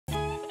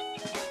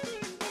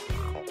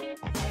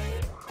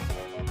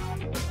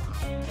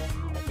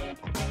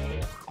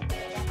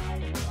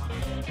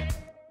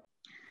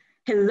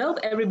Hello,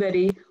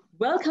 everybody.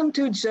 Welcome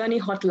to Journey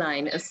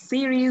Hotline, a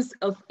series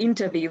of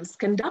interviews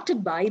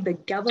conducted by the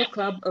Gavel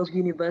Club of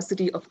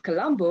University of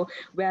Colombo,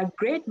 where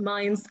great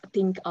minds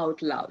think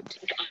out loud.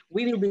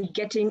 We will be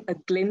getting a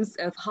glimpse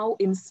of how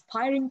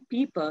inspiring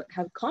people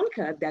have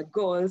conquered their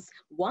goals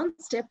one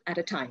step at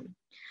a time.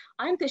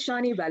 I'm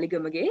Teshani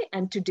Valigamage,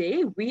 and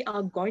today we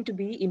are going to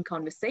be in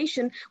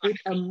conversation with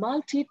a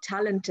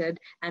multi-talented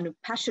and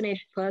passionate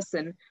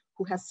person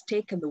who has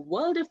taken the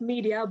world of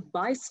media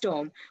by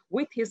storm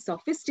with his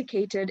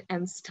sophisticated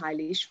and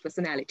stylish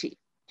personality.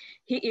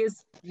 He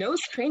is no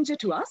stranger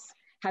to us,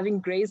 having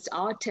graced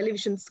our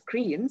television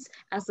screens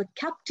as a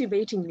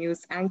captivating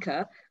news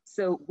anchor.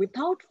 So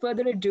without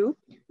further ado,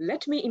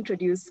 let me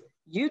introduce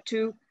you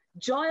to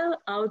Joel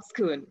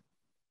Outschoorn.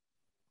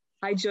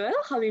 Hi, Joel,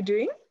 how are you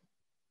doing?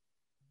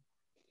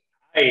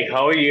 Hi,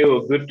 how are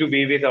you? Good to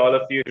be with all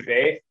of you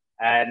today.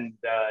 And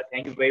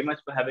thank you very much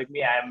for having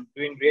me. I'm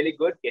doing really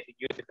good, getting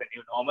used to the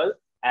new normal.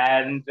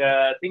 And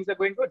things are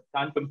going good.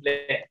 Can't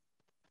complain.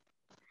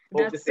 Hope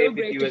the That's so same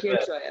with great you to as hear,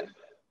 well. Joel.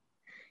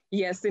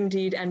 Yes,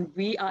 indeed. And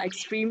we are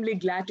extremely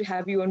glad to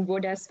have you on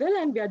board as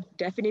well. And we are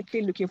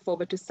definitely looking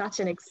forward to such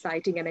an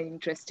exciting and an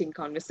interesting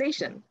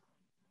conversation.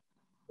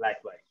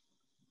 Likewise.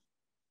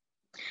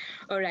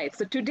 All right,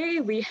 so today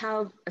we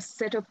have a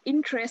set of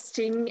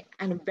interesting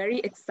and very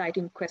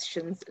exciting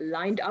questions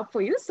lined up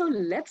for you. So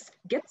let's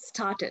get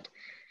started.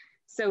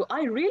 So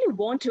I really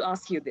want to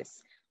ask you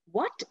this.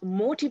 What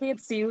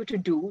motivates you to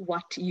do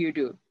what you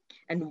do?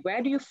 And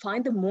where do you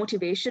find the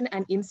motivation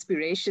and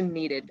inspiration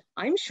needed?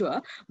 I'm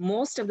sure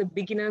most of the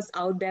beginners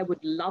out there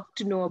would love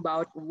to know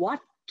about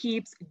what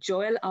keeps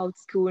Joel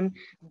Outschoorn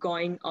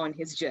going on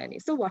his journey.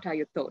 So what are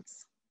your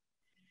thoughts?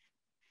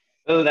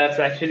 Well, that's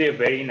actually a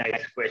very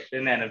nice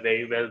question and a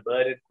very well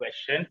worded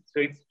question.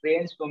 So it's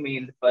strange for me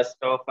in the first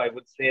off, I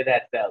would say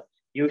that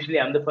usually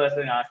I'm the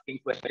person asking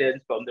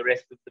questions from the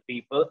rest of the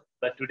people,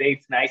 but today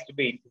it's nice to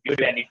be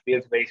interviewed and it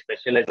feels very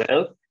special as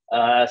well.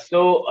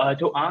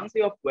 To answer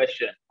your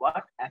question,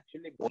 what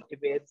actually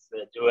motivates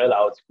Joel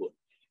Outschool?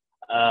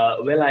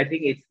 Well, I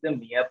think it's the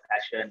mere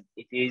passion.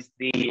 It is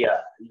the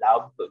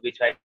love which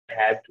I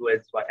have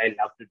towards what I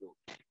love to do.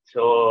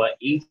 So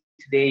each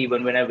day,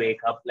 even when I wake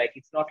up, like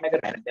it's not like a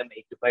random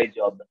 8 to 5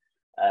 job.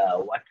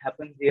 What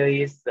happens here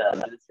is,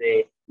 let's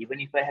say, even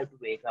if I have to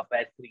wake up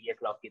at 3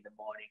 o'clock in the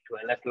morning,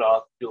 12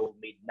 o'clock to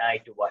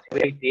midnight, to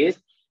whatever it is,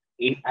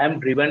 I'm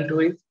driven to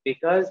it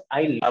because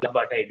I love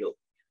what I do.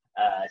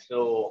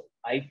 So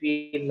I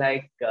feel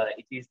like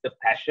it is the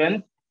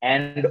passion,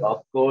 and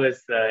of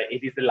course,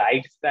 it is a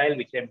lifestyle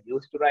which I'm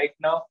used to right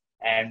now.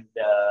 And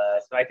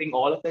so I think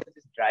all of that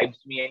just drives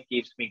me and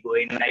keeps me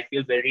going. And I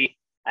feel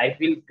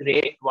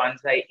great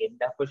once I end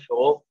up a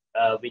show.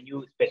 When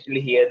you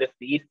especially hear the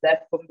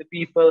feedback from the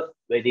people,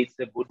 whether it's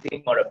a good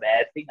thing or a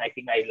bad thing, I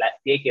think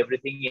take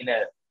everything in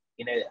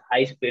a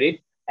high spirit,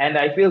 and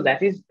I feel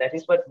that is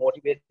what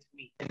motivates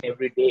me each and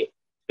every day.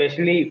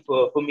 Especially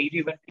for me to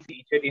even be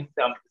featured in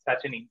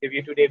such an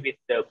interview today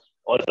with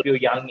all of you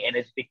young,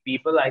 energetic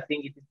people, I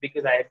think it is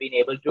because I have been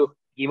able to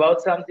give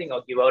out something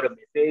or give out a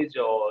message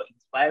or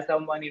inspire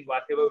someone in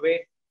whatever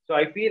way. So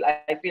I feel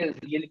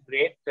really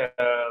great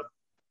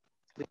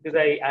because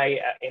I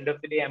end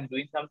of the day I'm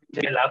doing something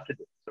that I love to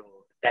do. So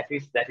that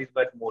is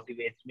what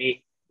motivates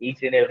me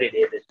each and every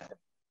day. This time.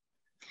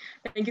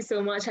 Thank you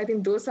so much. I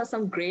think those are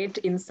some great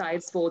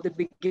insights for the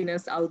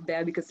beginners out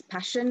there because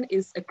passion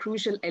is a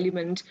crucial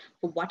element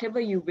for whatever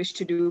you wish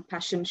to do.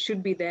 Passion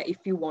should be there if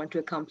you want to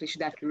accomplish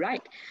that,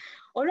 right?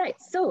 All right.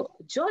 So,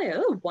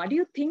 Joel, what do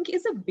you think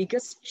is the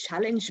biggest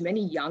challenge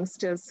many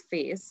youngsters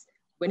face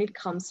when it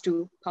comes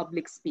to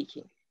public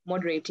speaking,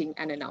 moderating,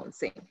 and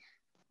announcing?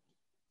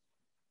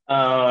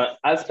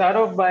 I'll start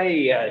off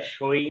by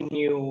showing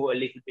you a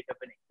little bit of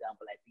an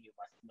example. I think you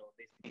must know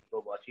this.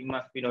 People watching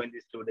must be knowing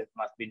this. Students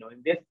must be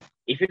knowing this.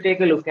 If you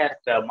take a look at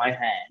my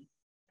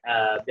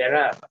hand, there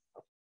are,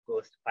 of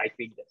course, 5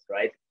 fingers,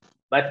 right?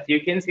 But you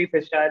can see,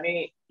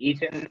 Tashani,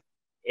 each and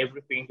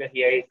every finger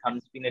here it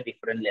comes in a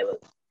different level,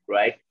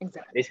 right?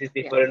 Exactly. This is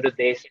Yeah. different to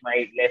this.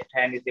 My left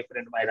hand is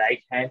different to my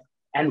right hand.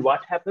 And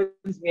what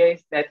happens here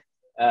is that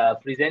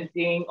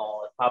presenting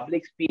or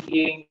public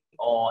speaking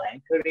or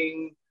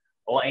anchoring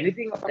or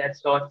anything of that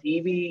sort,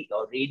 TV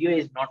or radio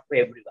is not for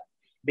everyone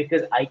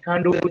because I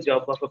can't do a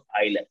job of a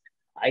pilot.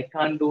 I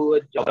can't do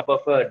a job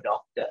of a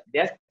doctor.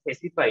 They're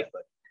specified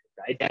for it,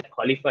 right? They're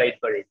qualified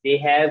for it. They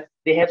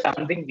have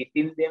something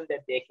within them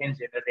that they can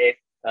generate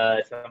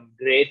some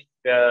great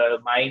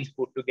minds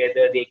put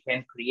together. They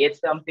can create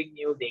something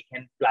new. They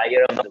can fly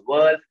around the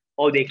world,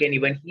 or they can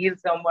even heal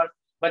someone.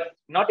 But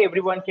not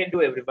everyone can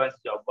do everyone's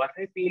job. What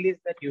I feel is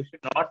that you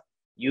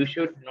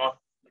should not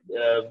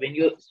when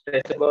you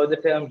stress about the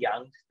term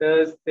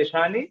youngsters,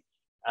 Teshani,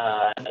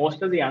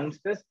 most of the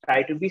youngsters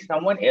try to be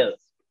someone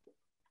else.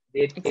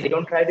 They don't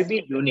Exactly. try to Yes.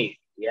 be unique.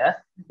 Yeah,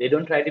 they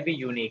don't try to be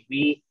unique.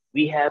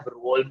 We have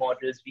role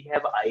models, we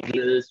have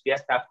idols, we are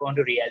stuck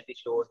onto reality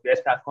shows, we are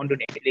stuck onto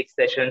Netflix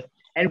sessions,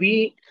 and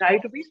we try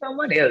to be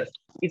someone else.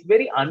 It's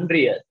very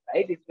unreal,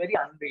 right? It's very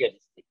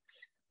unrealistic.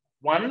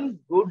 One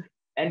good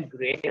And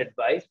great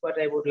advice, but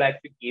I would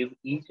like to give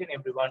each and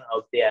everyone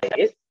out there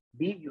is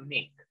be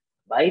unique.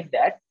 By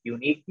that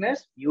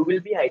uniqueness, you will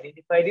be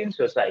identified in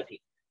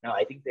society. Now,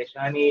 I think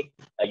Deshani,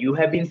 you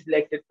have been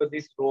selected for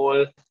this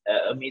role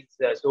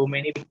amidst so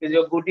many because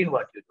you're good in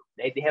what you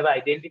do. Right? They have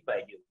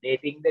identified you. They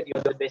think that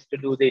you're the best to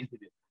do the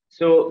interview.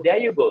 So there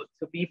you go.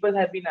 So people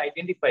have been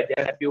identified.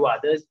 There are a few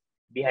others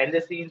behind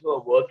the scenes who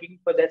are working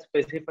for that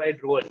specified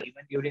role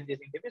even during this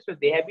interview. So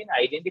they have been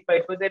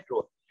identified for that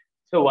role.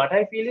 So what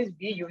I feel is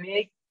be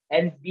unique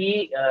and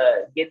be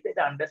get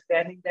that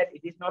understanding that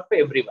it is not for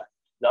everyone.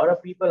 A lot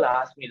of people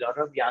ask me, a lot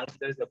of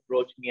youngsters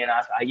approach me and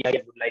ask, Aya,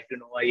 I would like to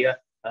know, Aya,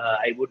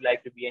 I would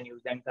like to be a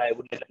news anchor, I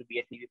would like to be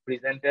a TV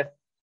presenter.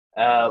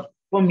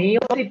 For me,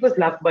 it was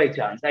luck by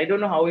chance. I don't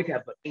know how it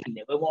happened. I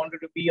never wanted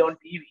to be on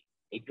TV.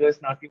 It was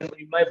not even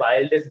in my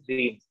wildest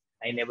dreams.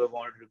 I never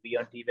wanted to be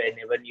on TV. I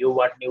never knew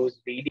what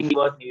news reading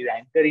was, news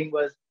anchoring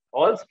was,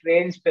 all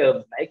strange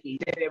terms. Like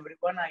each and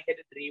everyone, I had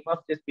a dream of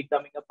just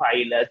becoming a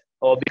pilot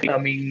or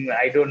becoming,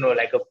 I don't know,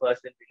 like a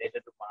person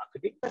related to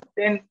marketing. But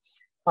then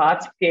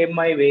paths came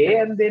my way,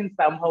 and then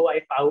somehow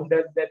I found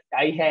out that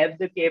I have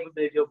the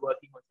capability of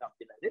working on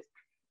something like this.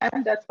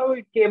 And that's how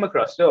it came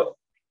across. So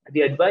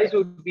the advice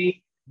would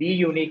be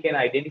unique and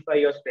identify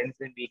your strengths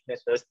and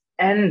weaknesses.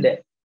 And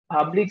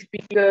public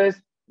speakers,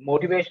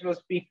 motivational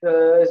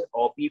speakers,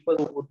 or people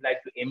who would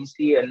like to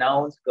MC,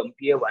 announce,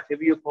 compare,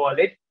 whatever you call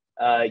it,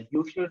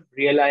 you should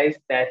realize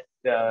that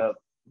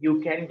you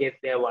can get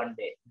there one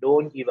day.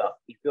 Don't give up.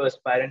 If you're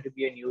aspiring to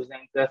be a news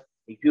anchor,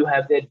 if you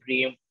have that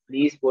dream,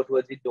 please go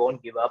towards it.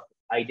 Don't give up.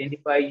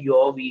 Identify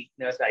your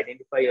weakness,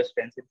 identify your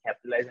strengths, and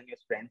capitalize on your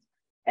strengths.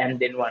 And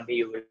then one day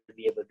you will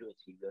be able to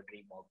achieve your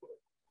dream or goal.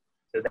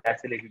 So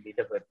that's a little bit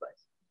of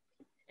advice.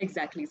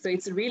 Exactly. So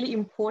it's really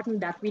important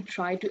that we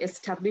try to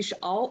establish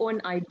our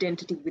own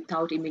identity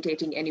without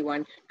imitating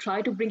anyone.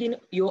 Try to bring in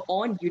your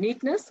own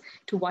uniqueness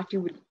to what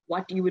you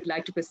would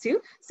like to pursue.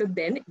 So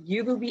then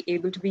you will be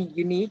able to be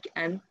unique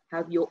and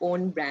have your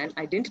own brand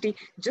identity,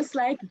 just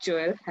like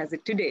Joel has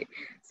it today.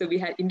 So we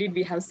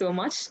have so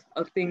much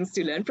of things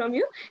to learn from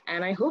you,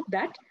 and I hope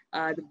that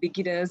the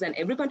beginners and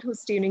everyone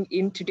who's tuning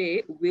in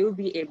today will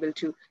be able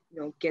to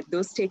get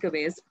those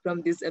takeaways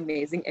from this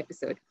amazing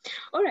episode.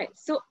 All right.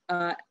 So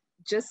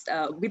just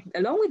with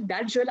along with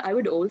that, Joel, I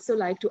would also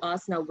like to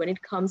ask now when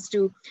it comes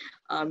to,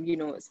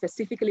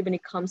 specifically when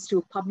it comes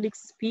to public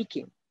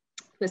speaking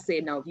per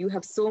se. Now you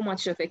have so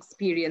much of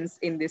experience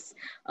in this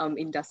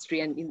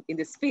industry and in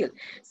this field.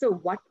 So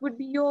what would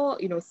be your,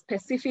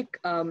 specific,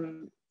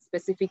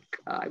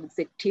 I would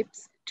say,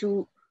 tips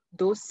to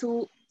those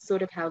who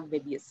sort of have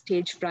maybe a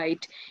stage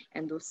fright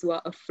and those who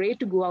are afraid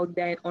to go out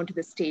there onto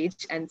the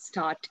stage and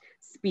start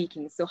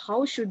speaking? So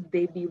how should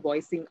they be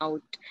voicing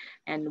out,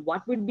 and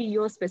what would be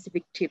your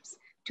specific tips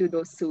to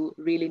those who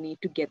really need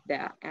to get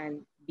there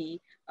and be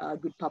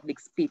good public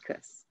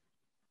speakers?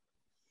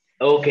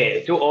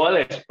 Okay, to all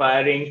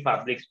aspiring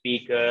public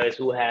speakers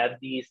who have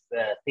these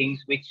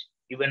things which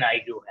even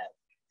I do have,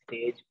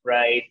 stage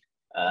fright,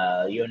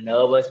 you're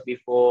nervous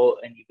before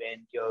an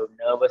event, you're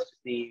nervous to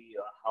see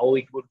how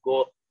it would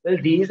go. Well,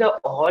 these are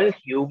all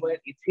human,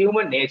 it's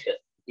human nature.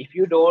 If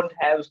you don't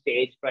have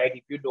stage fright,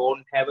 if you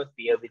don't have a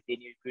fear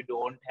within you, if you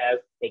don't have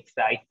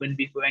excitement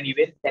before an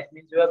event, that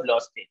means you have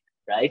lost it,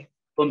 right?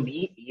 For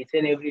me, each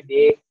and every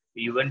day,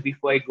 even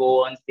before I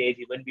go on stage,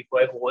 even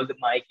before I hold the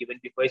mic, even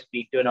before I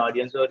speak to an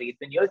audience or read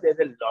the news, there's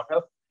a lot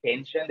of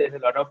tension, there's a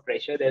lot of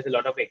pressure, there's a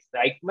lot of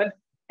excitement,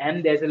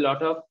 and there's a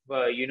lot of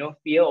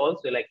fear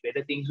also, like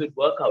whether things would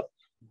work out.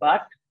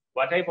 But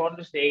what I want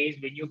to say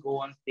is, when you go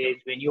on stage,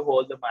 when you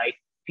hold the mic,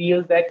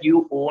 feel that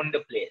you own the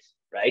place,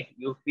 right?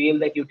 You feel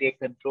that you take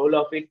control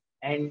of it,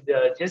 and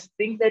just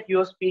think that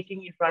you're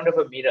speaking in front of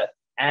a mirror,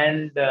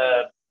 and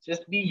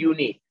just be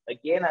unique.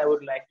 Again, I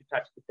would like to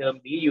touch the term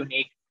be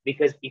unique,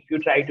 because if you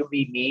try to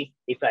be me,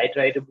 if I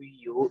try to be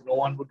you, no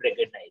one would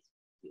recognize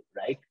you,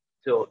 right?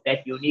 So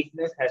that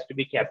uniqueness has to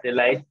be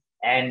capitalized.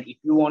 And if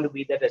you want to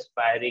be that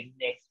aspiring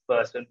next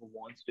person who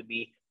wants to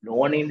be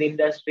known in the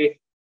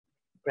industry,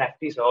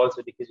 practice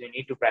also, because you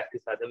need to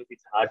practice, otherwise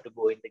it's hard to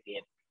go in the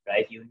game,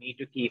 right? You need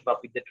to keep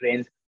up with the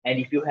trends. And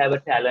if you have a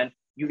talent,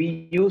 you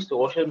use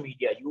social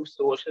media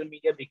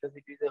because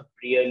it is a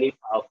really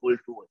powerful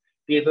tool.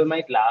 People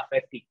might laugh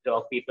at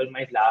TikTok, people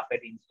might laugh at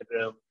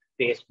Instagram,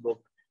 Facebook.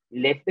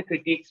 Let the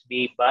critics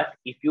be, but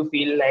if you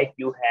feel like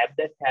you have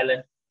that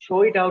talent,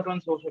 show it out on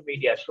social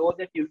media. Show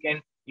that you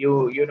can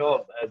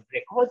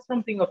record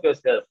something of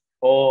yourself,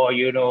 or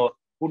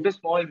put a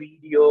small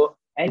video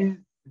and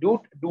do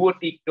a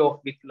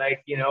TikTok with,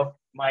 like,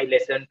 my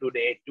lesson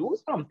today. Do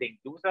something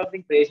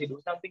crazy, do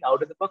something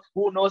out of the box.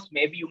 Who knows?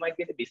 Maybe you might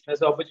get a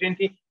business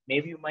opportunity.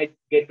 Maybe you might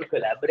get to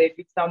collaborate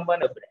with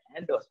someone, a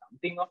brand or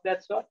something of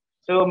that sort.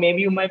 So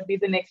maybe you might be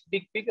the next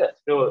big figure.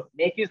 So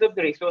make use of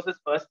the resources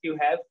first you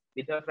have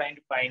without trying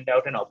to find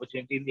out an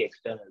opportunity in the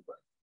external world.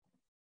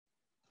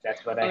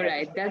 That's what I All have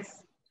to right,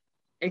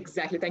 say.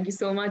 Exactly. Thank you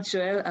so much,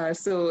 Joel.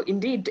 So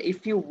indeed,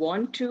 if you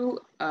want to,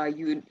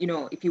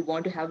 if you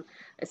want to have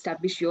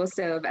establish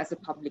yourself as a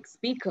public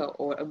speaker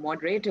or a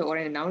moderator or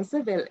an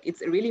announcer, well,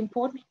 it's really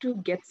important to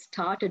get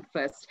started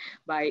first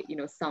by,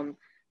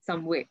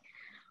 some way.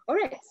 All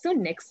right. So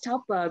next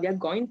up, we are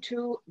going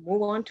to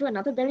move on to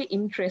another very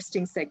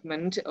interesting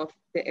segment of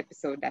the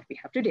episode that we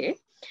have today.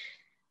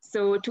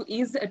 So to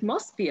ease the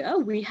atmosphere,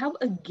 we have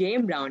a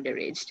game round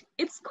arranged.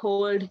 It's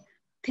called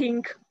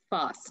Think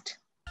Fast.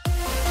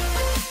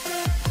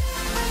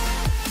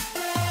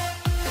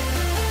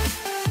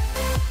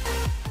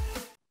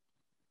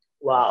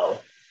 Wow.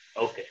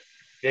 Okay.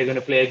 We're going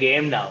to play a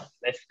game now.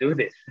 Let's do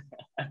this.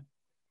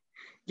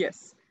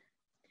 Yes.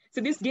 So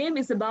this game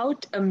is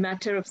about a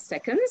matter of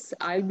seconds.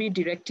 I'll be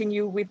directing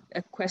you with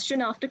a question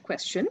after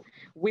question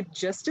with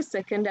just a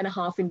second and a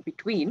half in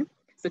between.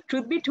 So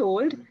truth be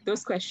told,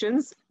 those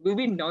questions will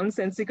be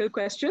nonsensical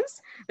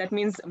questions. That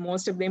means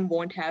most of them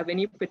won't have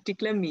any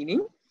particular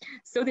meaning.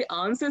 So the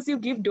answers you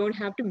give don't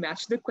have to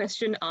match the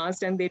question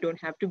asked, and they don't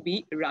have to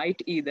be right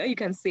either. You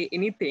can say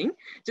anything.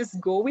 Just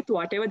go with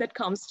whatever that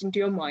comes into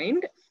your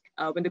mind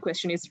when the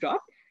question is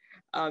dropped.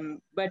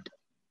 But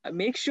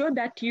make sure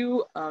that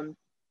you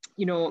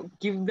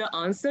give the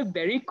answer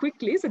very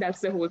quickly. So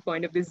that's the whole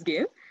point of this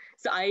game.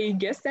 So I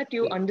guess that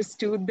you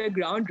understood the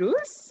ground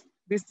rules.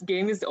 This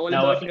game is all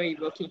Now, about,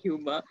 evoking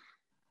humor. Are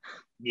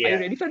you yeah.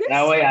 ready for this?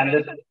 Now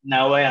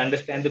I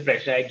understand the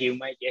pressure I give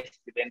my guests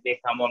when they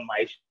come on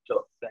my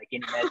show. So I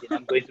can imagine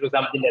I'm going through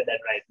something like that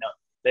right now.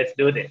 Let's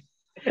do this.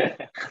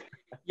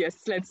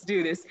 Yes, let's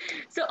do this.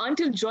 So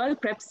until Joel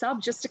preps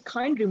up, just a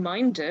kind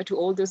reminder to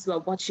all those who are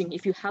watching,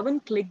 if you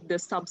haven't clicked the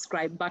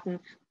subscribe button,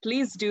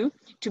 please do,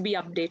 to be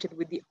updated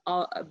with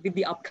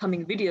the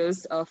upcoming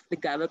videos of the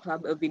Gavel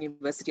Club of the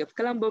University of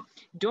Colombo.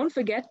 Don't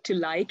forget to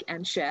like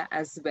and share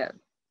as well.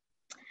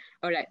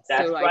 All right,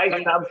 That's so I right.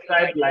 think,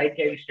 Subscribe, like,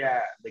 and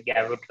share the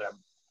Gavel Club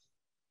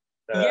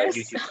yes,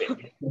 YouTube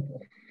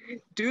page.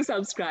 do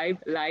subscribe,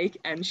 like,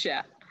 and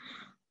share.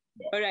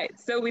 All right,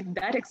 so with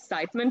that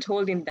excitement,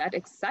 holding that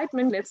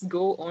excitement, let's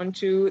go on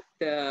to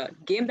the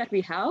game that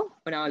we have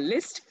on our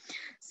list.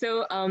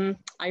 So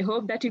I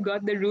hope that you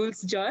got the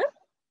rules, Joel.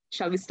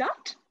 Shall we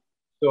start?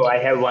 So I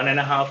have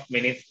 1.5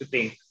 minutes to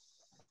think.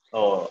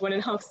 Oh,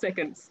 1.5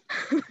 seconds,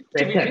 to be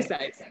second.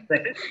 precise.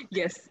 Second.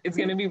 Yes, it's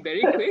going to be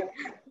very quick.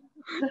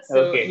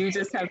 So Okay. you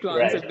just have to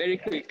answer Right. very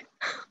quick.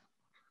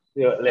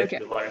 So let's Okay.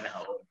 do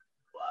 1.5.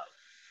 Wow.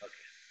 Okay.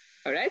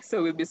 All right,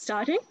 so we'll be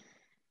starting.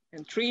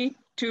 And 3,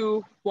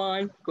 2,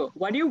 1, go.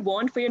 What do you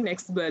want for your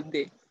next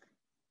birthday?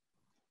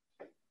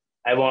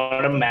 I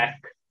want a Mac,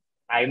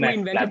 Who iMac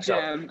invented laptop.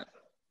 jam?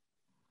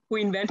 Who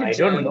invented I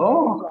don't jam?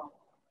 know.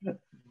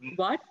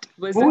 What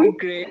was a Who?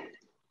 great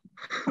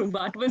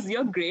What was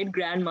your great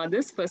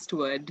grandmother's first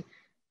word?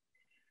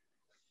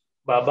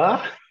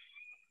 Baba?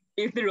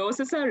 If the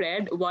roses are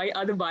red, why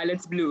are the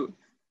violets blue?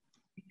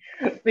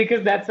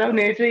 Because that's how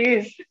nature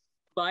is.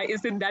 Why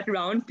is it that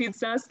round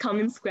pizzas come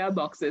in square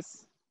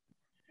boxes?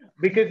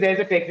 Because there's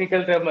a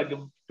technical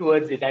term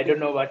towards it. I don't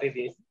know what it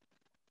is.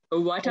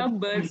 What are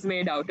birds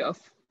made out of?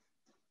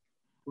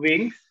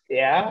 Wings?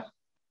 Yeah.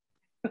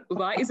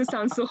 Why is the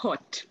sun so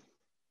hot?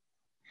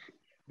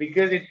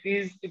 Because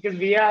we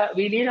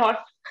need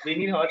hot. We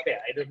need hot air.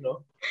 I don't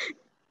know.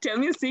 Tell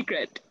me a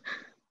secret.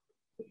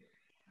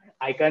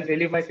 I can't tell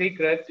you my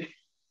secrets. Who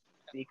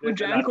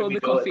Secrets are drank not to all be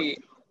the told. coffee?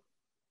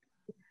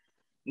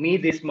 Me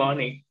this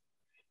morning.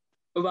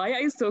 Why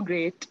are you so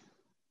great?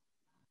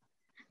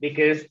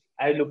 Because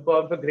I look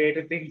forward for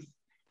greater things.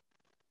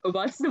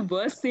 What's the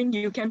worst thing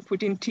you can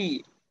put in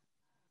tea?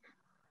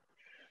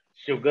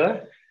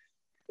 Sugar.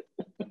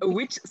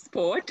 Which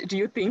sport do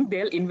you think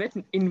they'll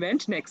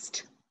invent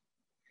next?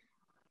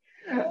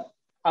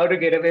 How to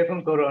get away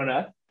from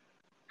Corona.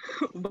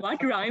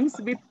 What rhymes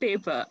with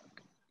paper?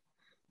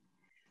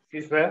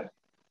 Sister.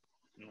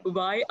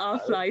 Why are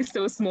flies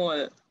so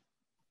small?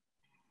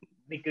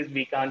 Because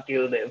we can't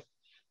kill them.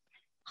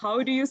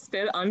 How do you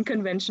spell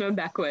unconventional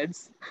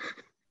backwards?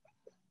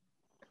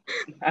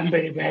 I'm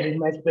very bad in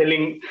my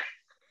spelling.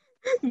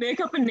 Make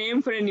up a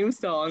name for a new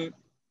song.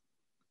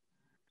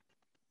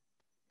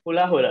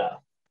 Hula hula.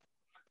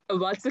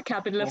 What's the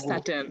capital of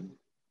Saturn?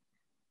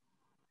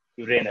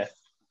 Uranus.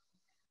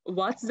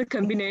 What's the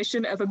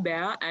combination of a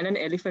bear and an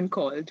elephant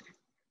called?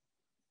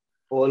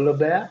 Polar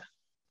bear.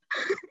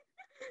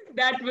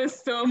 That was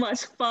so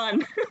much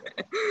fun.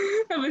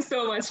 That was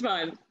so much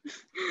fun.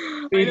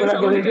 People I know are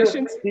some of the going to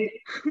questions.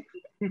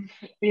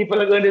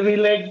 people are going to be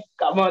like,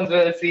 come on,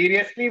 sir,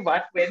 seriously,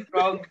 what went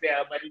wrong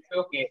there? But it's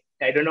okay.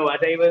 I don't know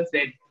what I even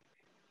said.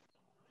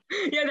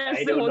 Yeah, that's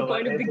I the don't whole know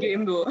what point of I the said.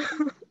 game, though.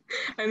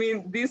 I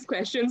mean, these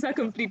questions are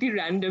completely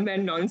random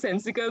and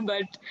nonsensical,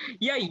 but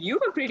yeah, you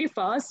were pretty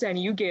fast and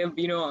you gave,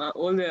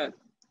 all the,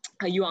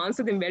 you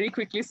answered them very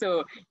quickly.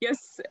 So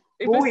yes,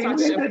 it Who was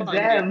such a invented fun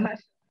game. jam?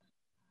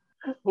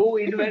 Who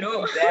I don't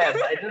know. invented jam?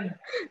 I don't.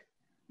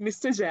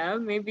 Mr.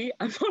 Jam, maybe?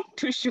 I'm not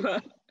too sure.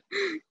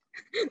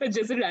 That's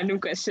just a random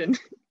question.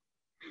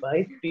 Why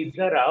is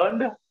pizza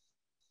round?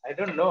 I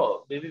don't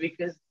know. Maybe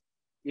because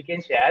you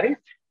can share it.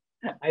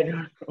 I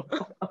don't know.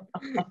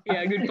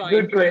 Yeah, good Good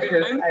point.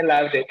 question. I'm, I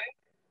loved it.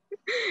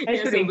 I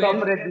yeah, should so when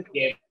incorporate this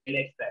game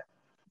next time.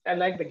 I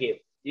like the game.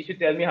 You should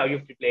tell me how you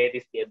have to play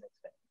this game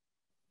next time.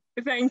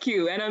 Thank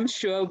you. And I'm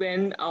sure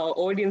when our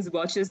audience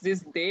watches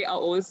this, we are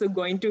also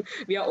going to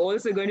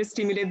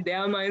stimulate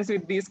their minds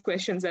with these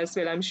questions as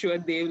well. I'm sure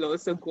they will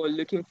also go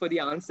looking for the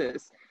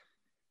answers.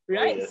 Oh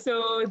Right. yes.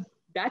 So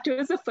that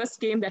was the first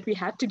game that we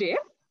had today.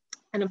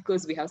 And of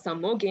course, we have some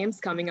more games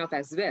coming up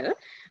as well.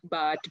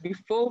 But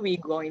before we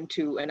go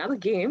into another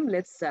game,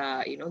 let's,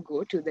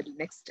 go to the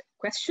next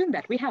question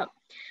that we have.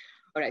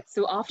 All right.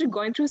 So after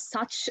going through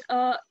such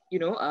a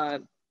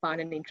fun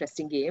and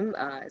interesting game,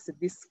 so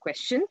this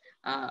question,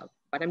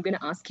 what I'm going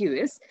to ask you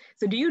is,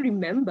 so do you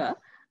remember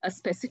a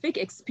specific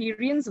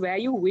experience where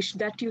you wish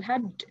that you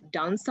had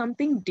done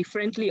something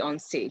differently on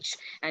stage?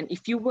 And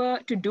if you were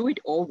to do it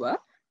over,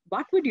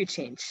 what would you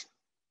change?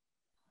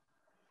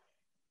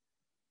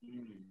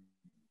 Hmm.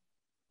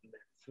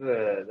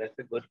 That's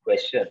a good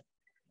question.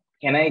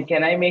 Can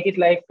I make it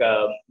like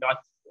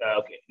not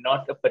okay,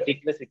 not a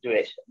particular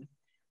situation,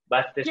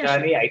 but Yeah, sure.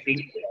 Shani, I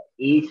think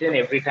each and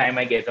every time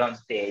I get on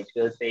stage,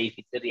 we'll say if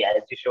it's a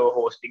reality show,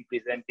 hosting,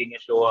 presenting a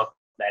show of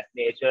that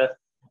nature,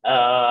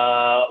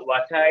 I'll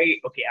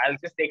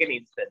just take an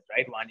instance,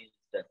 right? One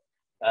instance.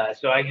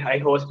 So I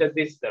hosted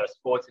this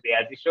sports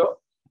reality show,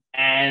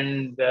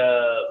 and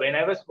when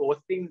I was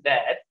hosting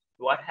that,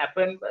 what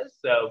happened was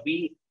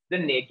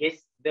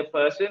the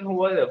person who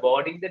was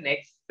awarding the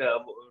next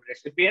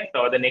recipient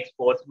or the next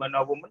sportsman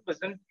or woman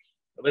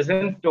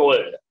wasn't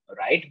told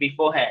right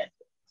beforehand.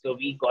 So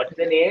we got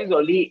the names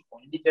only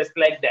just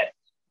like that,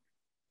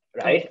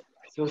 right? Okay.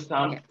 So Yeah.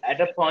 some at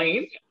a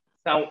point,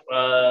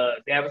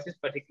 there was this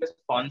particular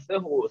sponsor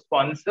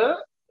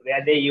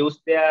where they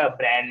used their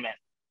brand man,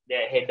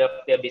 their head of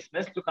their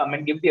business, to come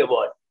and give the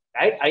award.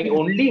 Right? I Mhm.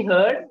 only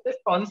heard the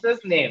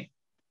sponsor's name,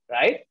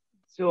 right?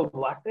 So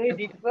what I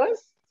did Okay.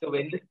 was, so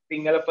when the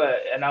single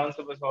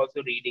announcer was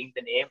also reading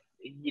the name,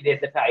 he read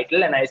the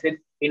title, and I said,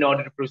 in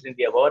order to present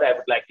the award, I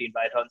would like to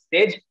invite on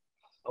stage.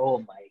 Oh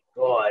my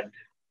God,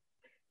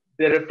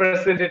 the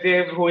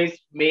representative who is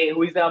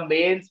our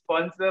main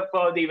sponsor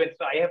for the event.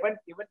 So I haven't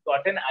even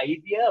got an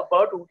idea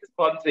about who the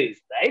sponsor is,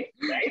 right?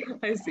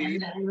 I see.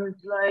 And I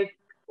was like,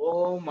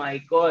 oh my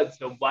God.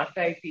 So what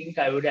I think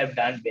I would have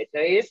done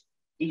better is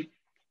if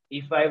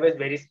if I was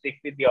very strict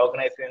with the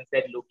organizer and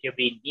said, look, here,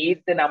 we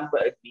need the number,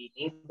 we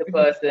need the Mhm.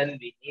 person,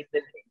 we need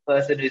the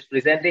person who is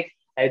presenting,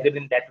 I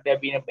think that would have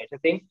been a better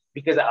thing.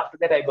 Because after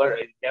that,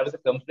 there was a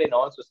complaint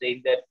also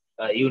saying that,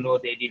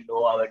 they didn't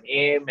know our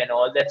name and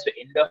all that. So,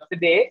 end of the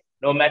day,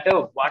 no matter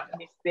what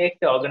mistake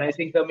the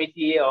organizing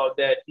committee or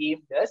the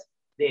team does,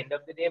 the end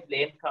of the day,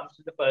 blame comes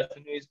to the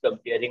person who is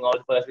comparing or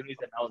the person who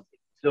is announcing.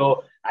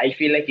 So, I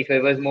feel like if I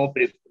was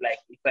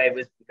if I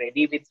was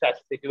ready with such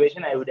a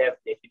situation, I would have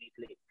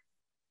definitely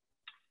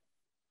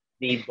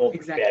been more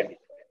Exactly. prepared.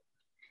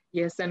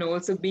 Yes, and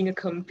also being a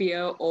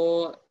compeer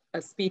or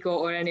a speaker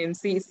or an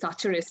MC is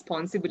such a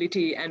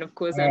responsibility. And of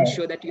course, I'm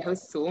sure that you have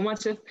so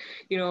much of,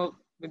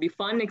 maybe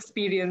fun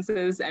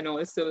experiences and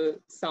also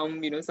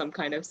some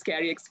kind of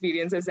scary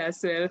experiences as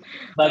well.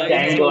 But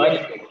It's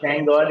totally.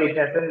 thank God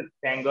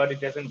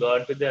it hasn't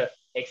gone to the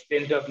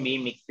extent of me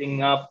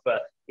mixing up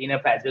in a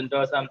pageant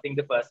or something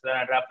the first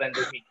runner up and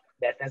the winner.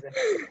 That hasn't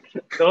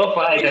happened. So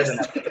far, it Yes.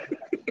 hasn't happened.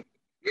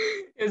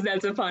 Yes,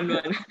 that's a fun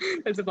one.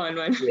 That's a fun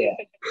one. Yeah.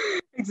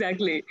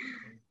 Exactly.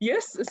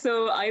 Yes,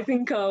 so I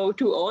think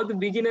to all the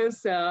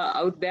beginners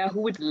out there who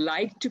would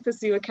like to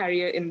pursue a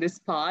career in this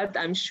path,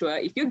 I'm sure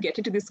if you get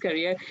into this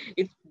career,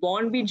 it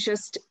won't be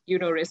just,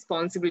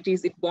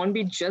 responsibilities. It won't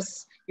be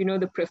just,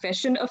 the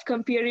profession of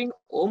comparing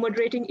or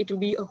moderating. It will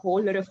be a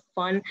whole lot of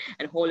fun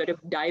and a whole lot of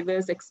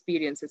diverse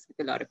experiences with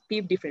a lot of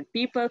different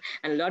people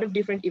and a lot of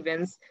different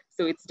events.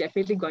 So it's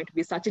definitely going to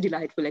be such a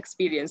delightful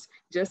experience,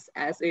 just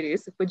as it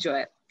is for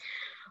Joel.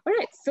 All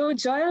right, so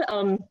Joel,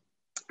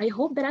 I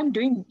hope that I'm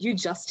doing you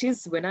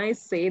justice when I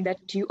say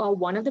that you are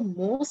one of the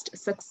most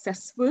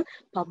successful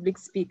public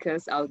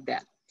speakers out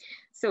there.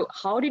 So,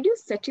 how did you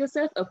set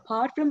yourself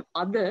apart from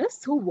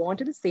others who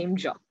wanted the same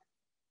job?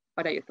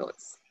 What are your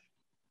thoughts?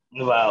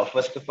 Wow.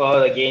 First of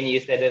all, again, you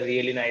said a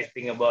really nice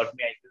thing about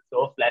me. I feel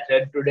so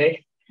flattered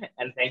today.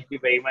 And thank you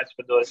very much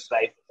for those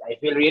slides. I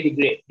feel really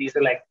great. These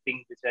are like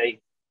things which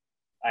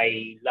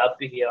I love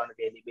to hear on a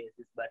daily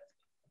basis, but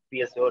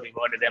feel so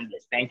rewarded and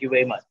blessed. Thank you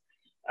very much.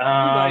 No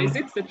worries, Um,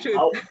 it's the truth.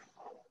 how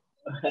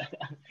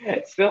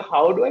so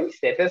how do I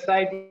set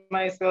aside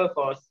myself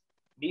or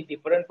be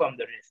different from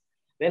the rest?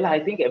 Well,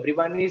 I think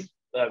everyone is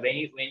when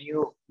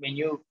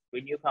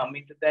you come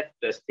into that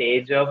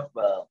stage of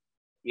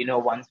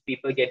once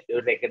people get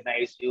to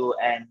recognize you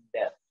and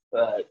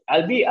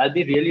I'll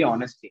be really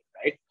honest here,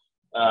 right?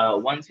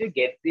 Once you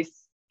get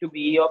this to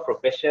be your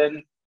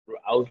profession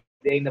out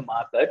there in the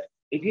market,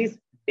 it is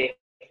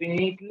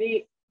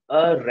definitely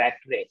a rat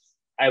race.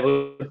 I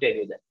would tell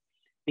you that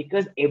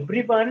because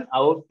everyone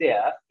out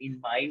there in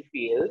my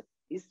field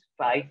is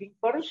fighting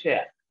for a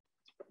share,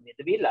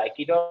 whether we like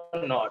it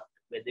or not.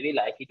 Whether we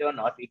like it or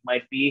not, it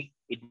might be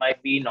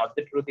not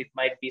the truth. It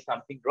might be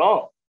something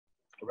wrong.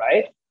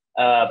 right?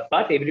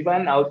 But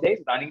everyone out there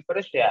is running for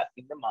a share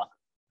in the market,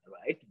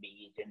 right?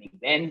 Be it an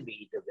event,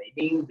 be it a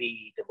wedding,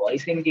 be it a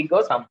voicing gig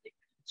or something.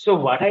 So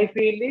what I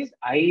feel is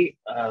I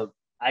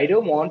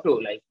don't want to,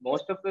 like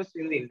most of us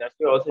in the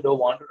industry also don't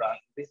want to run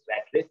this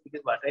rat race,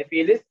 because what I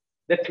feel is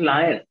the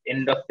client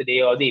end of the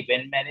day or the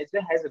event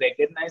manager has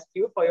recognized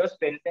you for your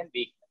strength and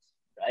weakness,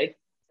 right?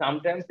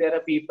 Sometimes there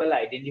are people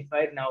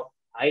identified now.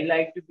 I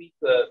like to be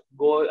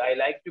I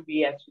like to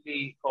be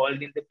actually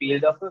called in the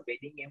field of a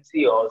wedding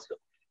MC also,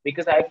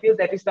 because I feel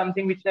that is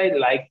something which I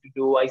like to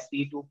do. I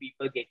see two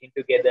people getting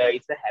together,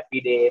 it's a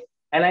happy day,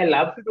 and I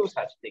love to do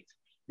such things.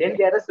 Then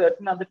there are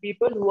certain other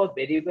people who are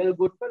very well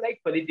good for like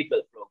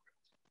political programs.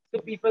 So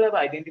people have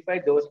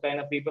identified those kind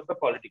of people for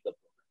political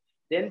programs.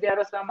 Then there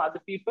are some other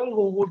people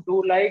who would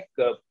do like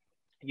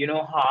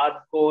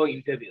hardcore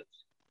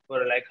interviews,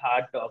 for like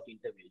hard talk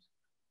interviews.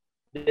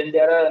 Then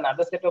there are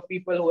another set of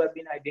people who have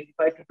been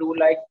identified to do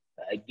like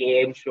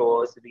game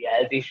shows,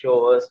 reality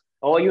shows,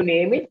 or you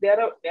name it. There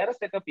are a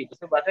set of people.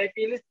 So what I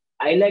feel is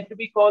I like to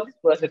be called this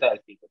versatile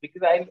people,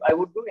 because I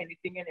would do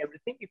anything and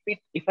everything.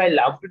 If I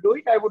love to do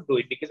it, I would do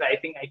it, because I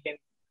think I can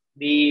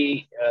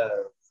be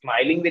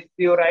smiling with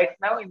you right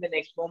now. In the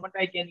next moment,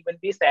 I can even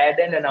be sad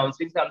and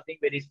announcing something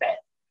very sad.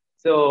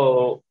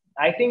 So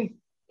I think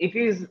if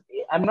is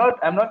I'm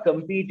not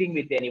competing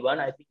with anyone.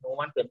 I think no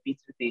one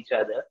competes with each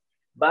other,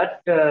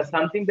 but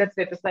something that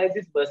set aside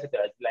is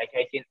versatile. Like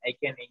I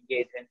can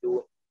engage and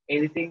do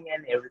anything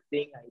and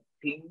everything. I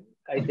think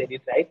I said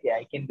it right. Yeah,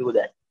 I can do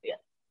that. Yeah.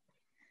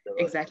 So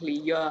Exactly.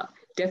 You're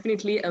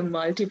definitely a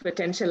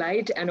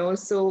multi-potentialite. And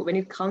also when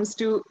it comes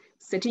to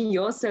setting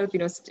yourself,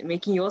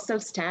 making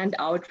yourself stand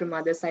out from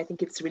others, I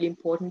think it's really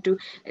important to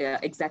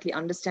exactly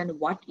understand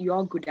what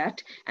you're good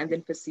at and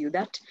then pursue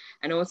that.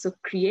 And also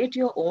create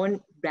your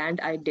own brand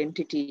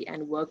identity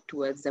and work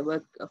towards the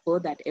work for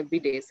that every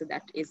day. So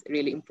that is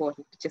really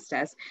important, just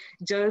as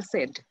Joel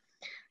said.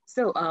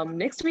 So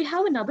next we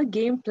have another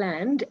game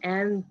planned,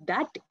 and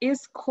that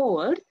is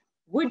called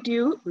Would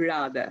You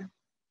Rather?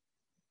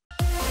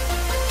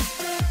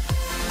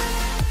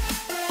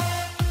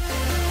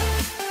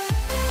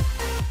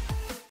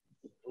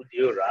 would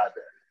you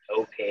rather?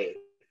 Okay.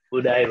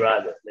 Would I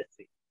rather? Let's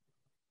see.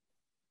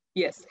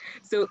 Yes.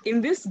 So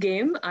in this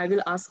game, I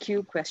will ask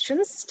you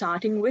questions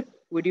starting with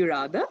Would you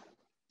rather?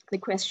 The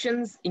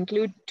questions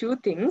include two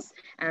things,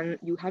 and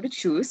you have to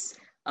choose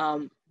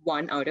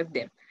one out of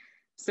them.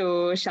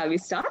 So, shall we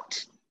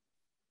start?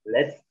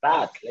 Let's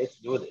start. Let's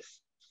do this.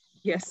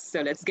 Yes.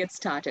 So, let's get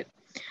started.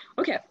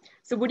 Okay.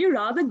 So, would you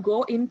rather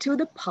go into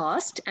the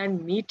past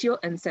and meet your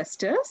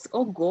ancestors,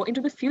 or go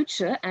into the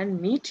future and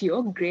meet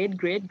your great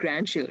great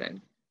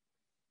grandchildren?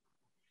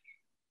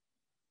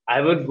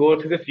 I would go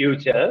to the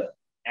future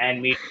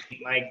and meet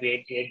my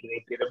great,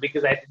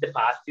 because I think the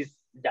past is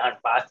done.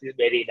 Past is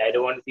buried. I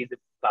don't want to see the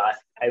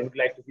past. I would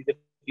like to see the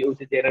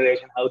future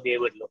generation, how they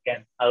would look,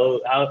 and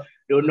how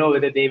don't know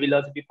whether they will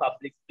also be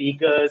public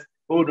speakers.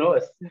 Who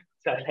knows?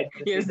 So I like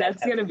to see Yes, that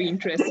that's going to happen. be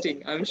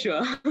interesting, I'm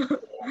sure.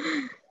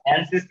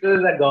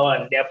 Ancestors are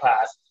gone. They're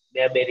past.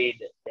 They're buried.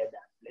 They're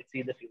done. Let's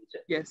see the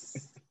future.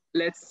 Yes.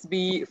 Let's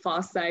be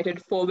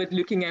far-sighted,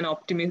 forward-looking,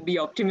 and be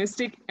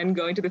optimistic and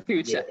go into the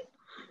future. Yeah,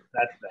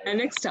 that's right. And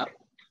next up,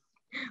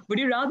 would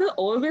you rather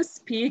always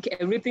speak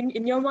everything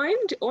in your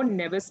mind or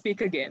never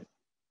speak again?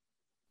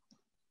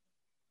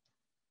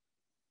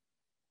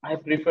 I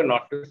prefer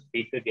not to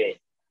speak again.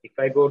 If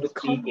I go to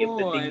speak Come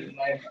everything on. in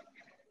my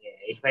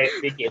if I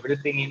speak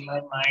everything in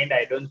my mind,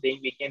 I don't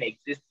think we can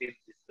exist in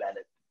this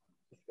planet.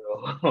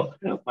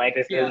 So might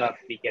as well Yeah, not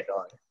speak at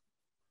all.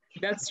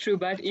 that's true.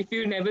 But if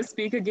you never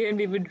speak again,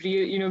 we would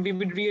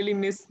really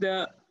miss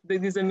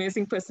this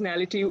amazing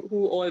personality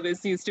who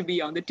always used to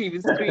be on the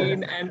TV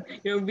screen, and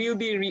we'll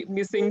be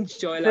missing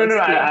Joel No, no,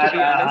 Outschoorn, to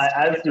be honest.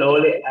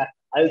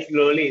 I'll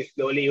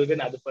slowly use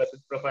another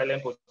person's profile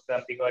and put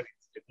something on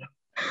Instagram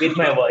with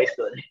my voice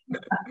only.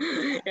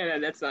 Yeah, no,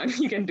 that's fine.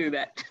 You can do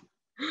that.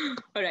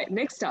 All right,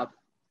 next up.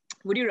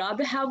 Would you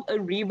rather have a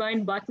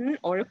rewind button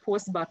or a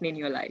pause button in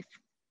your life?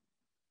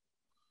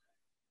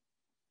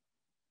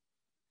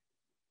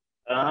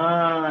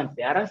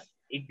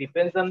 It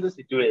depends on the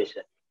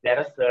situation. There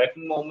are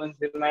certain moments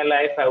in my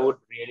life I would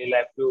really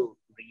like to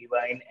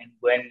rewind and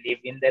go and live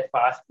in that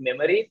past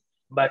memory.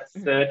 But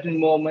Mhm. certain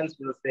moments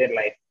will say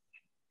like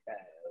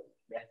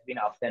there's been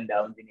ups and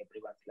downs in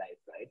everyone's life,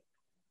 right?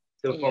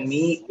 So for Yes.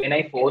 me, when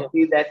I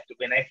foresee that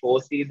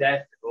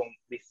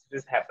this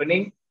is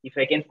happening, if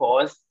I can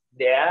pause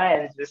there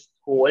and just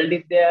hold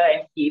it there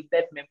and keep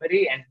that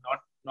memory and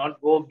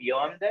not go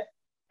beyond that,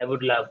 I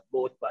would love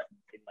both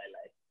buttons in my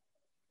life,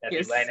 a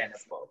rewind Yes. and a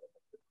forward.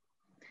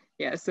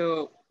 Yeah.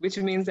 So, which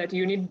means that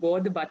you need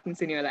both the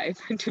buttons in your life,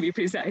 to be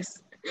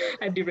precise,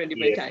 at different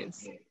Yes,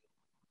 times. yes,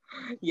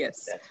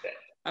 Yes. that's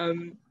right.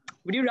 Um,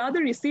 would you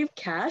rather receive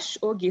cash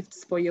or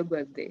gifts for your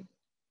birthday?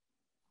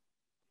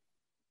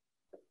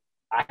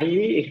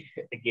 I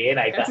again,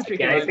 I That's a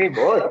tricky can I one. say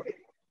both?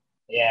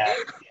 Yeah.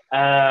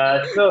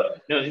 So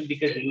no,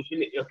 because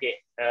usually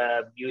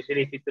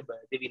if it's a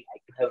birthday, we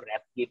like to have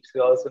wrap gifts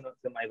also. No?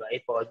 So my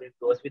wife always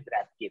goes with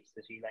wrap gifts.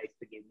 So she likes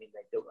to give me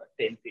like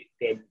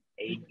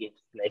 8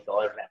 gifts, like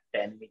all wrapped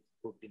and mixed,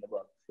 put in a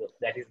box. So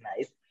that is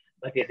nice.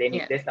 But then if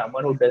Yeah, there's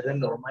someone who doesn't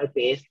know my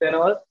taste and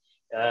all,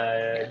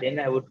 yeah, then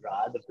I would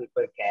rather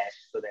prefer cash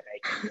so that I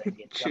can go and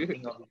get true.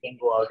 something, or we can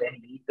go out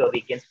and eat, or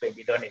we can spend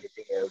it on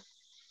anything else,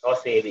 or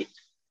save it.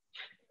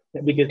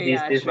 Because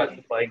these Yeah, days, true. what's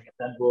the point? You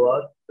can't go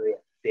out, so yeah,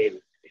 save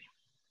it.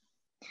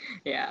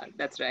 Yeah,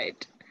 that's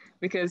right.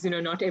 Because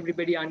not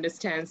everybody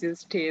understands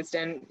his taste,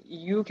 and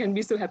you can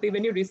be so happy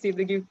when you receive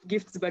the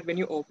gifts, but when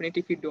you open it,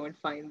 if you don't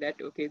find that,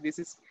 okay, this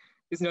is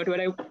not what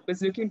I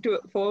was looking to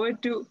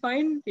forward to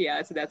find,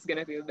 yeah, so that's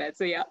gonna feel bad.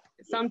 So yeah,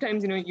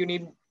 sometimes you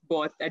need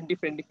both at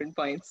different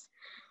points.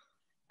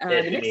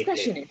 The next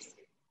question Definitely. is,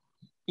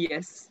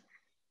 yes,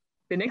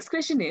 the next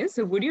question is,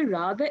 so would you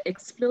rather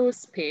explore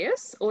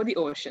space or the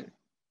ocean?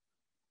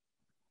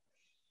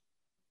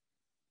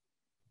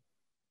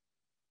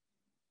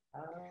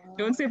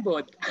 Don't say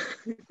both.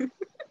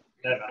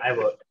 No, no, I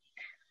would.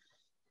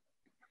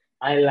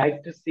 I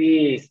like to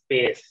see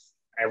space.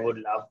 I would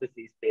love to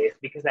see space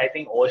because I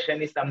think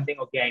ocean is something.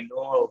 Okay, I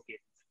know. Okay,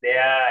 it's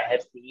there. I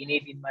have seen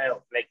it in my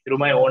like through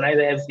my own eyes.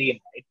 I have seen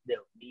right the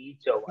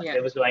beach or Yeah.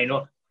 whatever. So I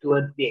know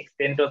towards the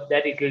extent of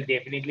that, it will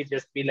definitely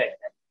just be like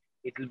that.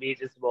 It will be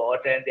just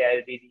water, and there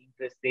will be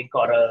interesting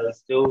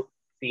corals too,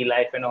 sea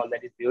life, and all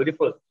that is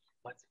beautiful.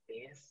 But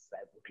space,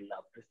 I would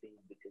love to see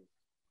it because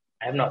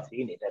I have not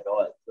seen it at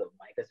all. So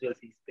might as well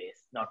see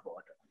space, not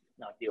water,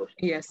 not the ocean.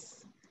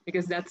 Yes,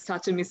 because that's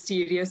such a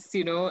mysterious,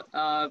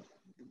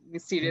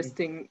 mysterious Mhm.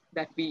 thing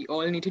that we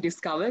all need to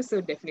discover.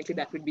 So definitely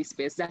that would be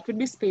space. That would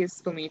be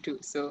space for me too.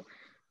 So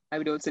I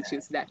would also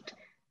choose that.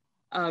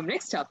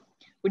 Next up,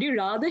 would you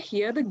rather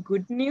hear the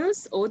good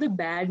news or the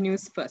bad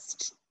news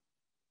first?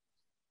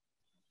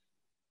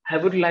 I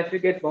would like to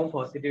get more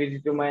positivity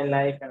to my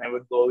life, and I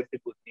would go with the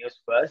good news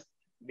first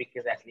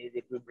because at least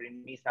it will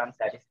bring me some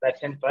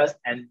satisfaction first,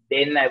 and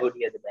then I would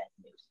hear the bad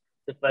news.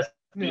 So first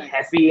be Nice.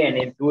 happy and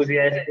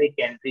enthusiastic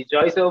and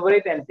rejoice over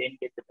it, and then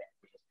get the bad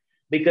news.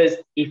 Because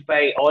if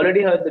I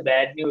already heard the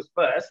bad news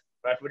first,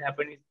 what would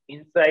happen is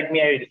inside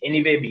me I will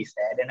anyway be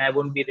sad, and I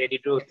won't be ready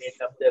to take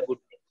Yes. up the good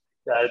news.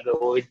 So I'll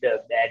go with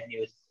the bad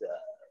news,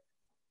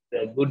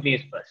 the good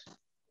news first.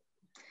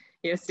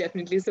 Yes,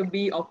 definitely. So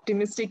be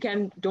optimistic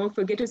and don't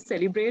forget to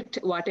celebrate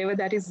whatever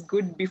that is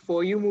good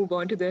before you move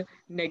on to the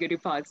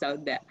negative parts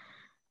out there.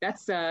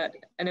 That's an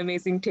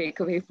amazing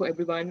takeaway for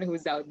everyone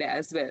who's out there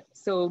as well.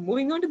 So,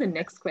 moving on to the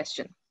next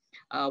question.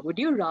 Would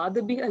you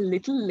rather be a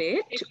little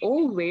late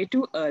or way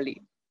too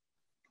early?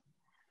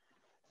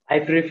 I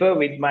prefer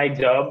with my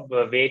job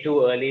way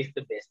too early is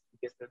the best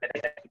because so that I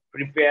can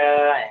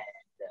prepare and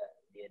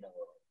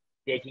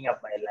taking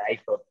up my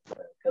life of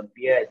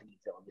career. I think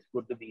it's always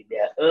good to be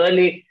there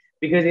early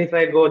because if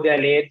I go there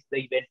late, the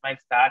event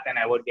might start and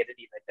I won't get an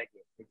event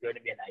again. It's going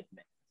to be a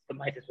nightmare. So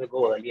might as well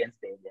go early and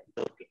stay there. It's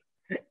okay.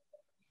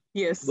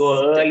 Yes,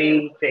 Go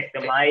early, check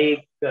the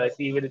mic,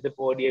 see whether the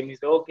podium is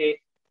okay,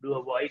 do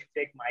a voice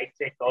check, mic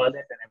check, all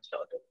that, and I'm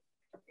sorted.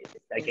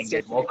 I yes, can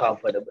get more definitely.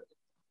 comfortable.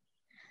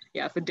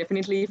 Yeah, for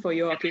definitely for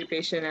your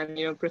occupation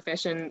and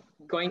profession,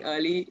 going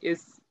early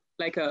is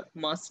like a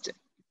must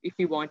if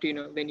you want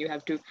to, when you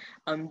have to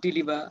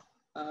deliver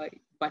uh,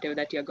 whatever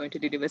that you're going to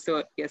deliver.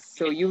 So yes,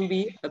 so you will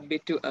be a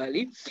bit too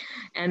early.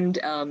 And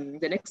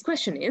the next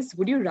question is,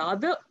 would you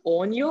rather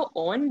own your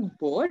own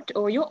boat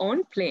or your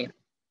own plane?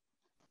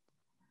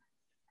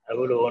 I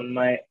would own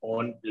my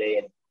own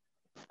plane.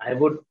 I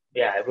would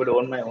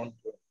own my own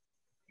plane.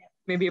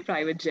 Maybe a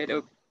private jet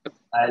or a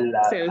I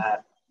love, self.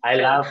 I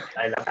love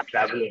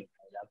traveling.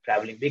 I love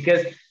traveling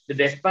because the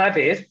best part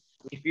is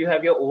if you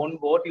have your own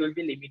boat, you will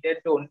be limited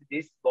to only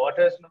these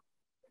waters, no?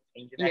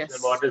 International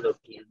Yes. waters.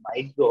 Okay, you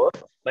might go,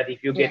 but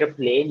if you get Yeah. a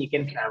plane, you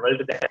can travel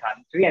to that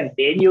country and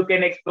then you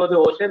can explore the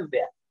ocean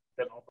there.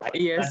 So no, I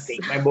can't Yes.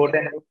 take my boat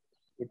and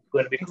it's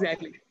going to be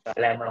Exactly. complicated.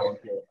 I'll have my own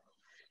plane.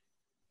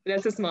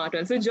 That's a smart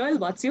one. So Joel,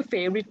 what's your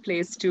favorite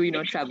place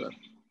to travel?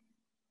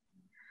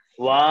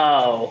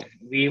 Wow,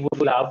 we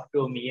would love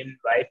to. Me and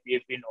wife,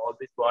 we've been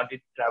always wanted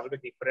to travel to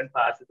different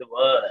parts of the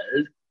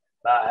world,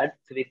 but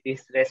with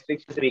these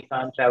restrictions, we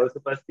can't travel. So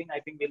first thing, I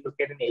think we'll look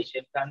at an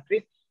Asian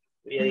country.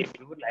 We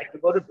would like to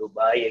go to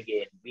Dubai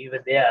again. We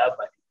were there,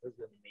 but it was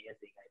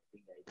amazing. I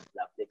think I just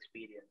loved the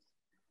experience.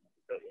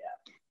 So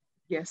yeah,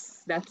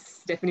 Yes,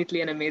 that's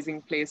definitely an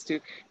amazing place to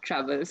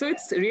travel. So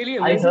it's really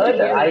amazing to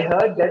hear I that.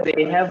 heard that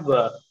they have.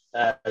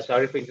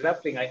 Sorry for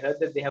interrupting. I heard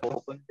that they have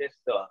opened this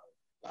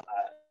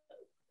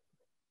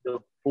the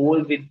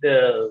pool with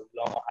the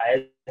long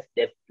highest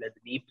depth, like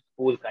the deep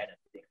pool kind of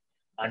thing,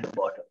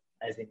 underwater,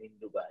 as in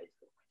Dubai.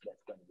 So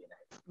that's going to be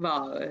nice.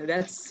 Wow,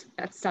 that's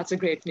such a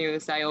great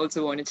news. I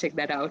also want to check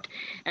that out.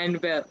 And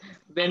well,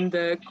 when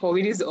the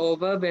COVID is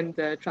over, when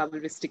the travel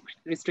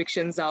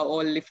restrictions are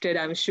all lifted,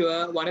 I'm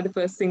sure one of the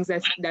first things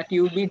that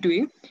you'll be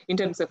doing in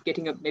terms of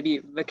getting a maybe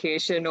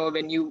vacation or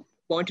when you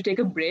want to take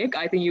a break,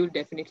 I think you'll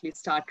definitely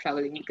start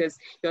traveling because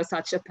you're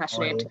such a Oh,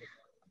 passionate yeah.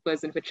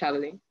 person for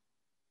traveling.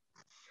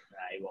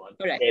 I want.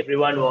 All right.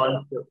 Everyone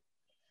wants to.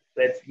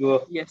 Let's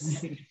go.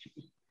 Yes.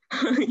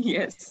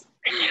 Yes.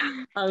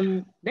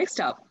 Next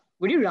up,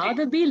 would you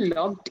rather be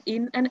locked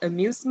in an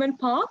amusement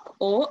park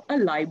or a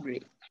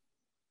library?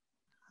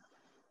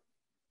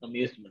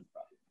 Amusement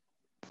park.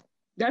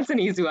 That's an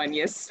easy one,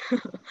 yes.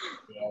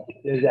 Yeah,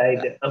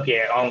 because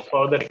okay,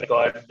 for the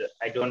record,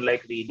 I don't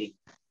like reading.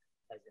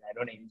 I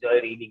don't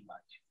enjoy reading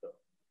much. So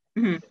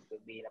Mhm. it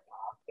will be in a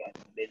park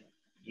and then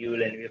you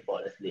will anyway fall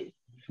asleep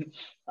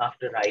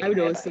after I riding would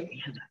and also,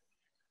 riding.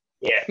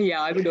 Yeah.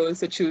 yeah, I would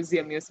also choose the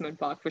amusement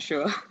park for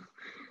sure.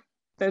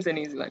 That's an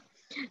easy one.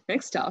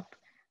 Next up,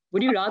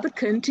 would you rather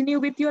continue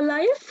with your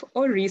life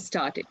or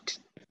restart it?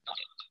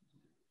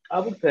 I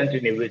would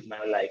continue with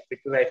my life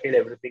because I feel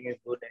everything is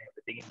good and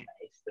everything is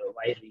nice. So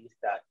why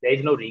restart? There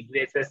is no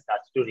regrets as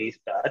such to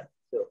restart.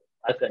 So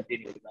I'll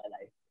continue with my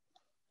life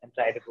and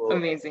try to go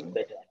Amazing.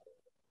 better.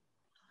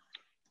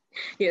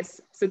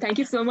 Yes. So thank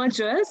you so much,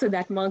 Joel. So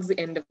that marks the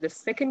end of the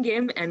second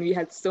game, and we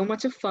had so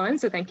much of fun.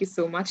 So thank you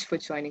so much for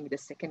joining the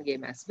second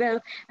game as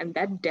well. And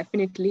that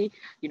definitely,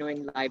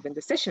 enlivened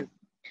the session.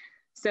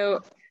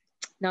 So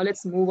now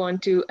let's move on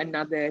to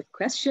another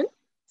question.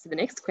 So the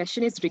next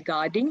question is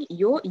regarding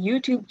your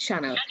YouTube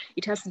channel.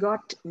 It has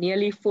got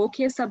nearly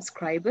 4K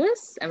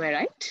subscribers. Am I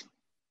right?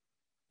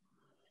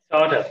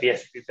 Sort of,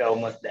 yes. It's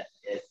almost that.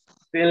 Yes.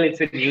 Still,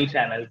 it's a new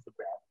channel. It's a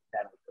brand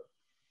channel. So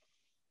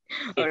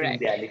All getting right.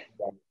 there, little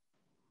by little.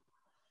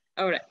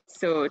 All right.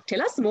 So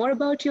tell us more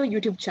about your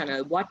YouTube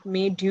channel. What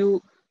made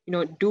you,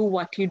 do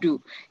what you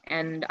do?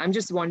 And I'm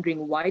just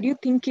wondering, why do you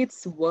think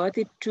it's worth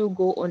it to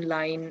go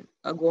online,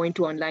 go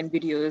into online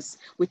videos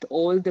with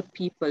all the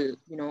people,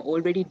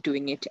 already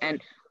doing it?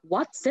 And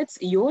what sets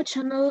your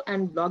channel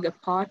and blog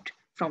apart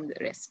from the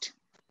rest?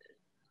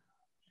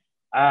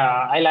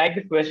 I like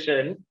the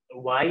question.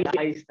 Why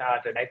I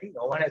started? I think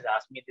no one has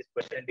asked me this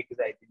question because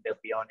I didn't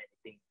appear on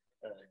anything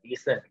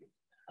recently.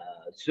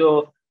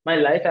 So my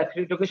life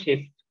actually took a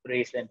shift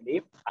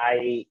recently.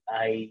 I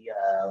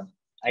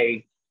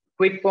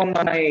quit from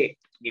my.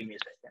 Give me a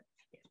second.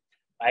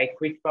 I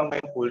quit from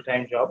my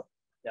full-time job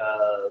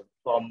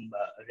from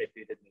a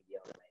reputed media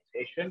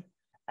organization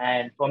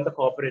and from the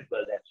corporate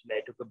world. Actually,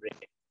 I took a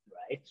break.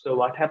 Right. So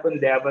what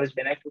happened there was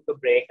when I took a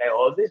break, I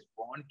always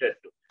wanted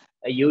to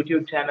a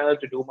YouTube channel,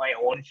 to do my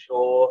own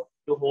show,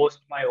 to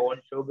host my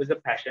own show was a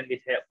passion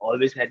which I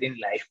always had in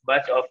life.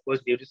 But of course,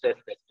 due to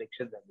certain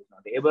restrictions, I was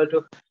not able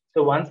to.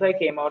 So once I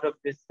came out of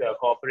this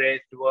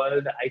corporate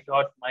world, I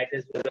thought might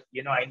as well,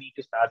 I need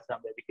to start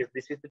somewhere because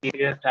this is the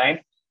period of time.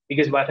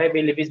 Because what I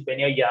believe is when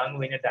you're young,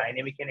 when you're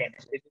dynamic and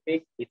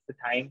energetic, it's the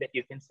time that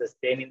you can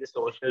sustain in the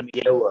social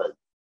media world,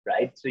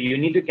 right? So you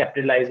need to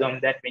capitalize on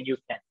that when you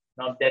can.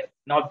 Not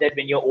that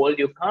when you're old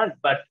you can't,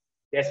 but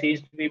there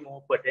seems to be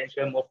more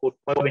potential, more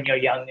footfall when you're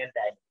young and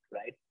dynamic,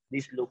 right?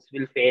 These looks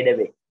will fade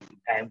away in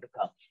time to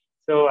come.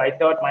 So I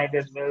thought might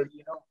as well,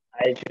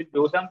 I should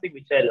do something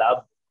which I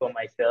love for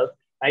myself.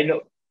 I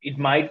know it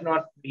might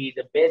not be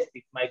the best,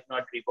 it might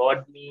not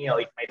reward me, or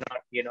it might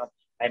not,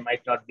 I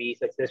might not be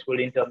successful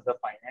in terms of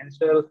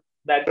financial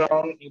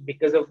background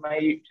because of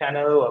my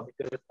channel or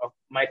because of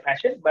my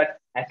passion, but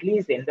at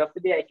least end of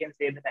the day, I can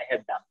say that I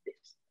have done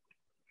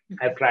this.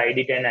 I've tried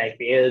it and I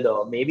failed,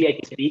 or maybe I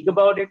can speak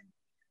about it.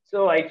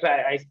 So I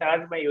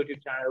started my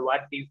YouTube channel.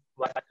 What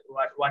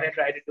I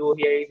try to do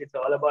here is it's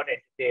all about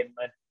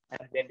entertainment,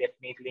 and then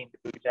definitely in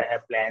the future I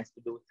have plans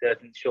to do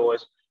certain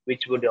shows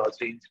which would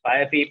also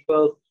inspire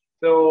people.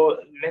 So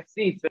let's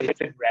see.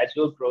 It's a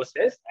gradual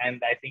process,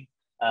 and I think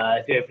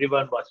to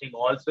everyone watching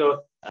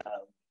also,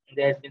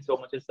 there has been so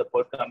much of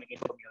support coming in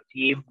from your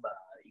team.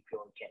 If you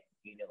can,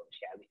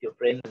 share with your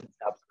friends and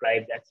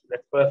subscribe, that's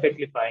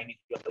perfectly fine. If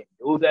you can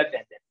do that,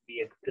 and that'd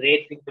be a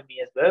great thing for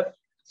me as well.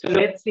 So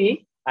let's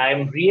see.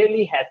 I'm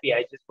really happy.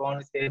 I just want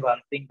to say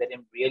one thing that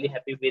I'm really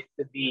happy with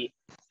the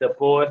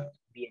support,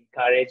 the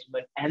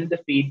encouragement, and the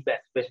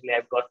feedback, especially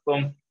I've got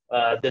from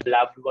the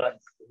loved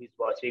ones who's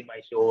watching my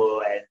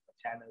show and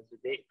channels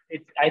today.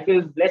 I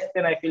feel blessed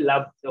and I feel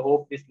loved. So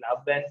hope this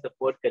love and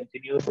support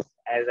continues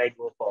as I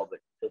go forward.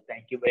 So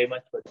thank you very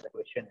much for the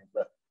question as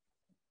well.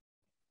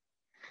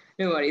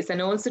 No worries.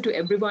 And also to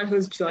everyone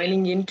who's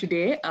joining in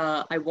today,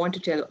 I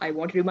want to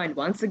remind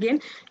once again,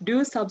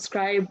 do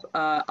subscribe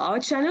our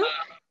channel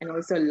and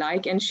also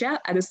like and share.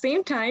 At the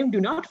same time, do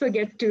not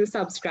forget to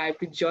subscribe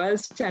to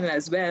Joel's channel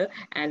as well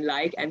and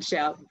like and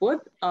share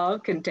both our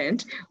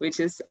content, which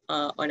is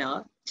on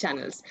our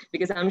channels,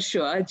 because I'm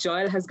sure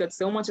Joel has got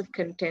so much of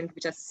content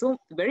which is so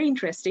very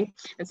interesting.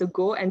 And so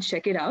go and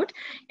check it out.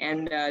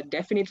 And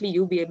definitely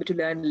you'll be able to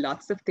learn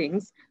lots of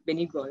things when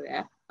you go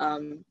there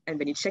and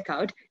when you check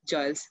out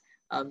Joel's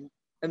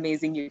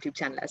amazing YouTube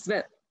channel as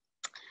well.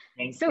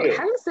 Thank you.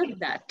 Having said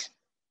that,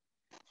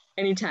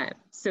 anytime.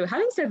 So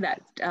having said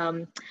that,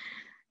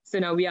 so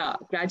now we are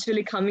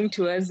gradually coming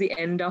towards the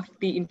end of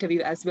the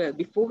interview as well.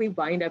 Before we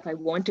wind up, I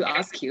want to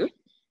ask you,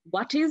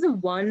 what is the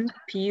one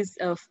piece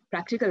of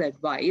practical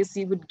advice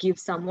you would give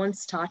someone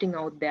starting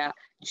out their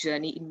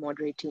journey in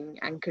moderating,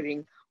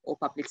 anchoring, or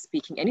public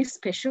speaking? Any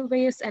special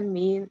ways and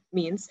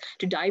means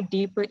to dive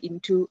deeper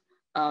into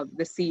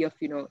the sea of,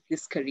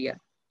 this career?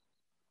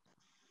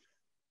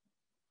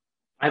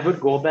 I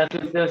would go back to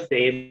the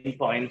same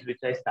points which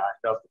I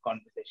started off the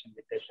conversation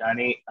with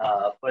Shani.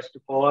 First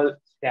of all,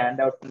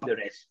 stand out from the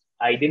rest.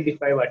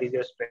 Identify what is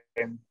your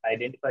strength,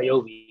 identify your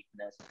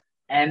weakness,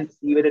 and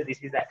see whether this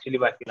is actually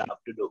what you love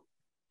to do.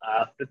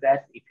 After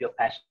that, if your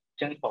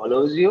passion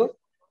follows you,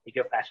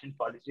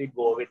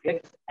 go with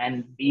it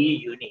and be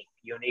unique.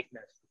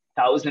 Uniqueness.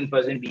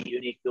 1000% be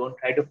unique. Don't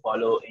try to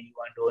follow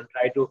anyone. Don't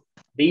try to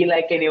be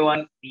like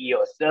anyone. Be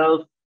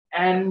yourself.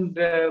 And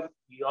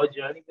your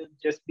journey will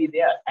just be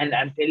there. And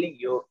I'm telling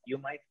you, you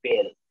might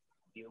fail.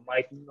 You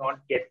might not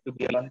get to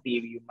be on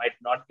TV. You might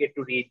not get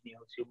to read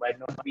news. You might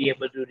not be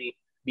able to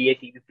be a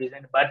TV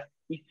presenter. But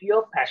if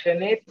you're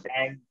passionate,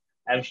 and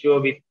I'm sure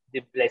with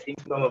the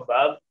blessings from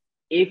above,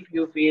 if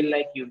you feel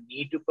like you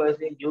need to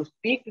person, you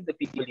speak to the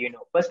people you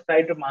know. First,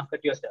 try to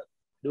market yourself.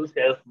 Do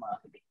self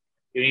marketing.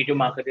 You need to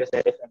market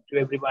yourself. I'm sure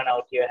everyone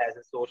out here has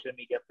a social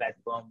media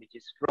platform which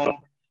is strong.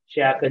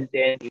 Share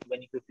content,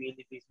 even if you feel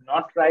it is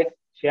not right.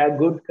 Share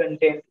good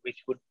content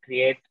which would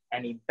create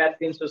an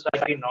impact in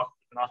society, not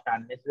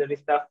unnecessary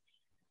stuff.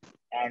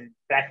 And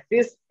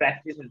practice,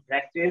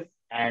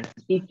 and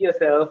speak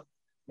yourself.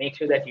 Make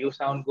sure that you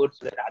sound good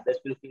so that others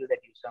will feel that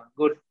you sound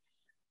good.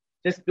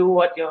 Just do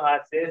what your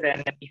heart says,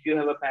 and if you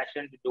have a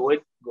passion to do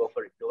it, go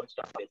for it. Don't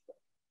stop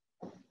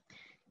yourself.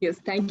 Yes,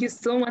 thank you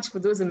so much for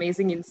those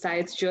amazing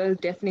insights, Joel.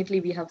 Definitely,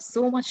 we have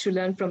so much to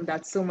learn from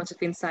that, so much of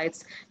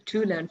insights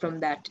to learn from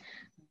that.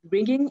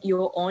 Bringing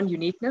your own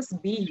uniqueness,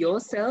 be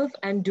yourself,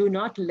 and do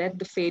not let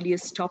the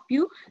failures stop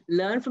you.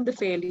 Learn from the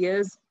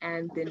failures,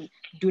 and then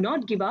do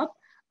not give up,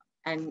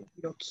 and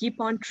keep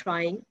on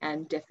trying,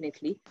 and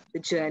definitely the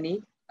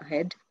journey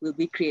ahead will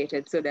be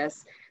created. So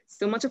there's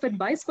so much of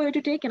advice for you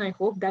to take, and I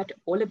hope that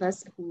all of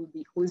us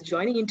who's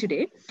joining in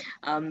today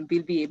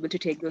will be able to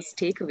take those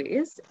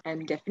takeaways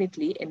and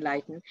definitely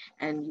enlighten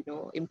and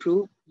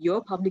improve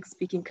your public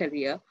speaking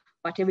career,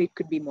 whatever it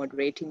could be,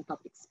 moderating,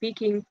 public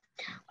speaking,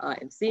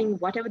 emceeing,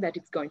 whatever that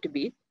it's going to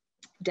be.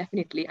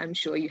 Definitely, I'm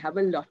sure you have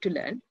a lot to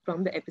learn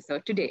from the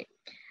episode today.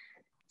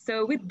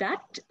 So with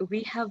that,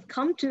 we have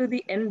come to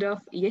the end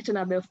of yet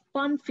another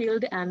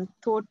fun-filled and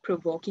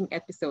thought-provoking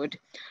episode.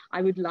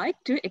 I would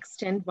like to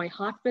extend my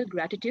heartfelt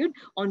gratitude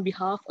on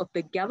behalf of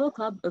the Gavel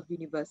Club of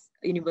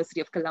University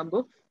of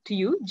Colombo to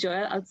you,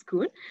 Joel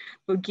Outschoorn,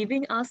 for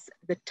giving us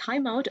the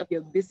time out of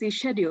your busy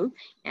schedule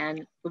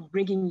and for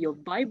bringing your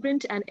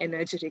vibrant and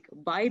energetic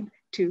vibe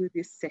to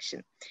this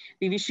session.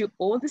 We wish you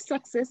all the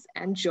success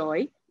and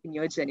joy in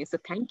your journey. So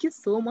thank you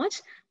so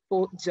much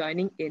for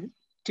joining in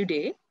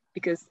today,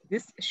 because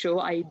this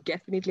show, I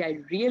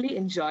really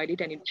enjoyed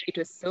it, and it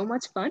was so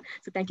much fun.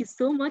 So thank you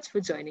so much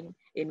for joining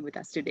in with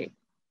us today.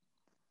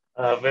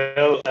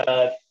 Well,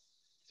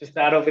 to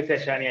start off with,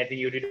 Ashani, I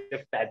think you did a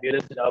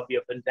fabulous job.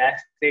 You're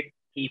fantastic.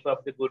 Keep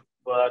up the good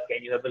work,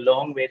 and you have a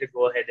long way to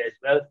go ahead as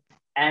well.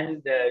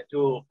 And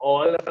to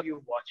all of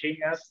you watching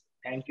us,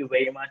 thank you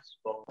very much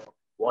for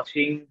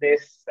watching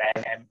this.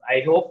 And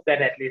I hope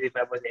that at least if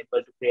I was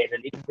able to create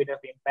a little bit of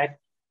impact,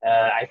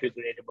 I feel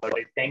great about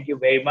it. Thank you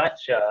very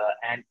much,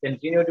 and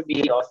continue to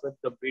be awesome.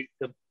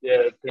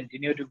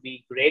 Continue to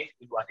be great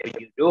in whatever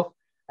you do.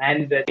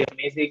 And the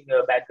amazing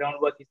background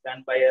work is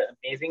done by an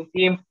amazing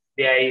team.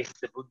 There is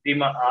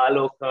Buddhima,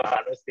 Aloka,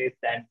 Anusit,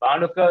 and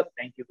Banuka.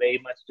 Thank you very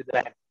much to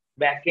the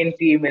back-end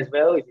team as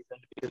well. It is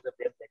only because of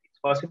them that it's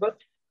possible.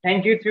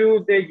 Thank you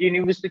to the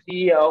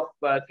University of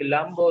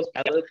Colombo's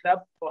Gavel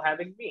Club for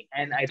having me.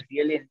 And I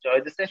really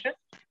enjoyed the session.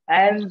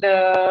 And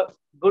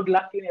good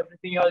luck in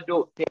everything you all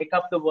do. Take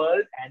up the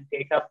world and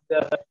take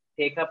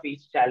up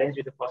each challenge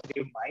with a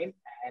positive mind,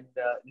 and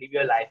live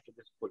your life to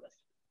the fullest.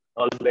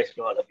 All the best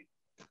to all of you.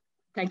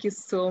 Thank you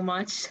so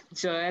much,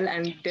 Joel,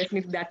 and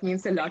definitely that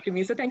means a lot to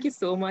me. So thank you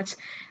so much,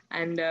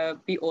 and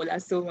we all are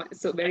so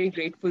very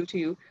grateful to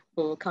you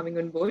for coming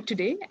on board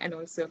today, and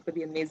also for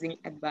the amazing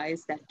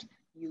advice that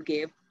you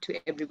gave to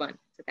everyone.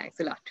 So thanks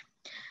a lot.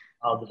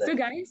 So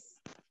guys,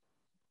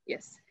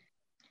 yes.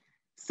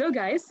 So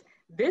guys,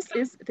 this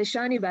is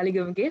Tashani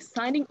Baligamge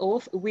signing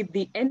off with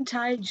the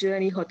entire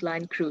Journey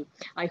Hotline crew.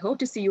 I hope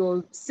to see you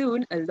all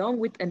soon, along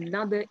with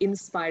another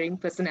inspiring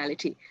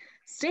personality.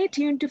 Stay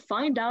tuned to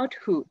find out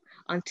who.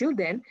 Until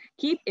then,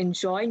 keep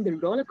enjoying the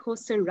roller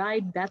coaster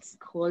ride that's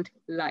called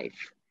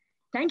life.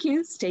 Thank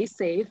you, stay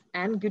safe,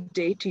 and good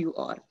day to you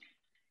all.